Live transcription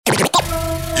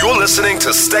You're listening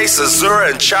to Stace,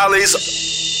 Azura and Charlie's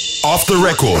Off the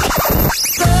Record.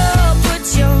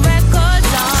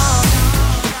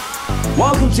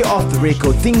 Welcome to Off the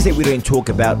Record, things that we don't talk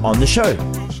about on the show.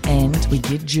 And we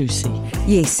get juicy.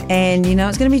 Yes, and you know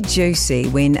it's going to be juicy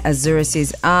when Azura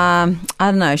says, I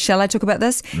don't know, shall I talk about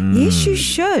this? Yes, you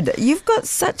should. You've got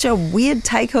such a weird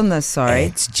take on this, sorry.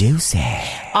 It's juicy.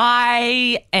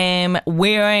 I am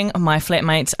wearing my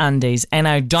flatmate's undies and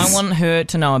I don't want her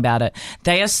to know about it.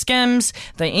 They are Skims.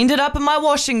 They ended up in my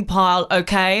washing pile,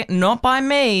 okay? Not by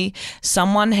me.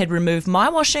 Someone had removed my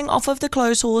washing off of the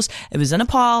clothes horse. It was in a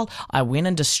pile. I went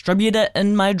and distributed it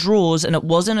in my drawers, and it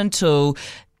wasn't until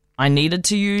I needed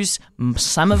to use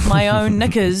some of my own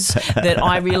knickers that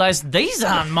I realised these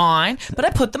aren't mine, but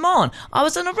I put them on. I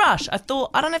was in a rush. I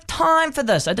thought, I don't have time for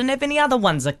this. I didn't have any other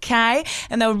ones, okay?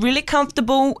 And they were really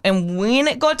comfortable, and when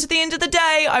it got to the end of the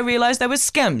day, I realised they were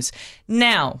Skims.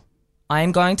 Now, I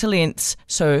am going to lengths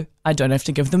so I don't have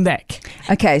to give them back.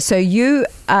 Okay, so you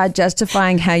are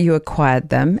justifying how you acquired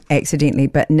them accidentally,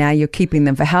 but now you're keeping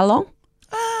them for how long?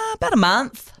 About a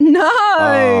month. No.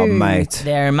 Oh, mate.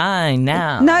 They're mine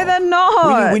now. No, they're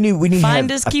not. When you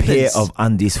Finders, have a keepers. pair of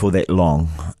undies for that long,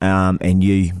 and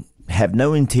you have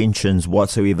no intentions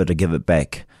whatsoever to give it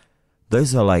back,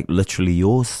 those are like literally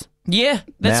yours. Yeah,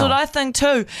 that's Now. what I think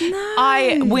too.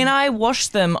 No. When I wash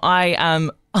them, I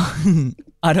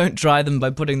I don't dry them by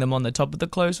putting them on the top of the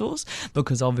clothes horse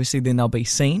because obviously then they'll be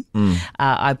seen.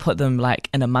 I put them like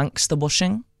in amongst the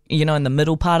washing. You know, in the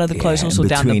middle part of the clothes horse or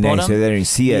down the bottom. So they don't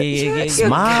see it. Yeah. You're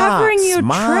covering your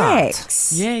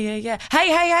tracks. Yeah.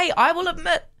 Hey, I will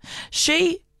admit,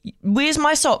 she wears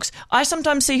my socks. I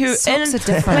sometimes see her Socks in are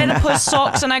different. platypus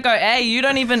socks and I go, hey, you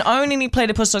don't even own any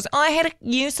platypus socks. I had to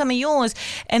use some of yours.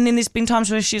 And then there's been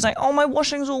times where she's like, oh, my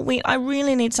washing's all wet. I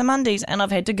really need some undies. And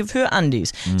I've had to give her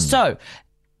undies. So,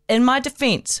 in my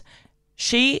defense,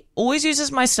 she always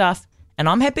uses my stuff. And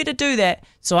I'm happy to do that.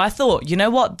 So I thought, you know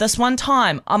what? This one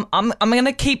time, I'm going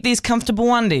to keep these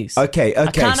comfortable undies. Okay. I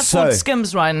can't So afford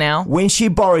Skims right now. when she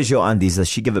borrows your undies, does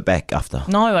she give it back after?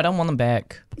 No, I don't want them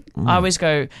back. I always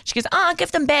go, she goes, I'll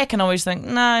give them back. And I always think,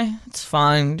 no, it's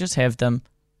fine. Just have them.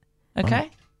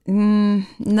 Okay? No,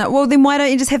 well, then why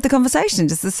don't you just have the conversation?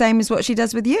 Just the same as what she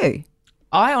does with you.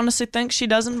 I honestly think she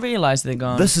doesn't realise they're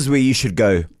gone. This is where you should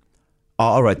go. Oh,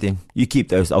 all right then. You keep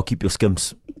those. I'll keep your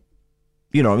Skims.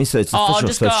 You know what I mean? So it's official, I'll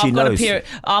just so go, she I've got a knows. pair.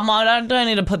 I don't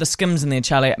need to put the Skims in there,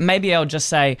 Charlie. Maybe I'll just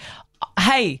say,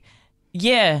 hey,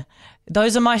 yeah,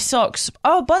 those are my socks.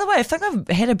 Oh, by the way, I think I've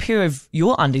had a pair of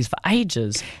your undies for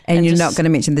ages. And you're just- not going to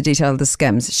mention the detail of the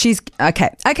Skims. She's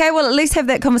okay. Okay, well, at least have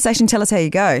that conversation. Tell us how you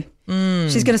go.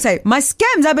 She's going to say, my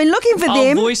Skims, I've been looking for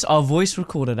them. I'll voice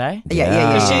record it, eh?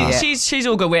 Yeah. She's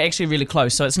all good. We're actually really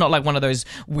close, so it's not like one of those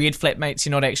weird flatmates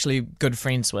you're not actually good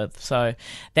friends with. So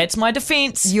that's my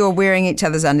defence. You're wearing each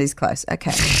other's undies close.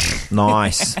 Okay.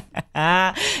 Nice.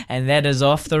 And that is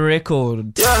off the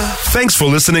record. Thanks for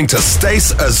listening to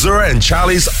Stace, Azura and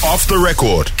Charlie's Off the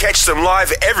Record. Catch them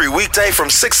live every weekday from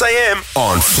 6 a.m.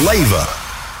 on Flavour.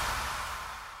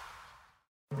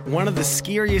 One of the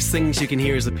scariest things you can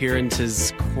hear as a parent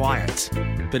is quiet.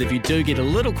 But if you do get a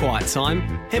little quiet time,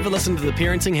 have a listen to The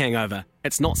Parenting Hangover.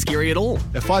 It's not scary at all.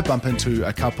 If I bump into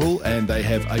a couple and they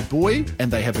have a boy and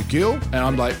they have a girl, and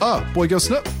I'm like, oh, boy, girl,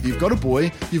 snip. You've got a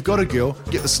boy, you've got a girl,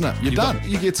 get the snip. You're done.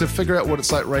 You get to figure out what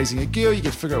it's like raising a girl, you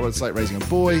get to figure out what it's like raising a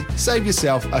boy, save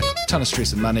yourself a ton of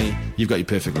stress and money. You've got your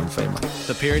perfect little family.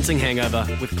 The Parenting Hangover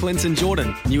with Clinton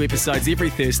Jordan. New episodes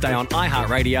every Thursday on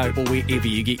iHeartRadio or wherever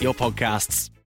you get your podcasts.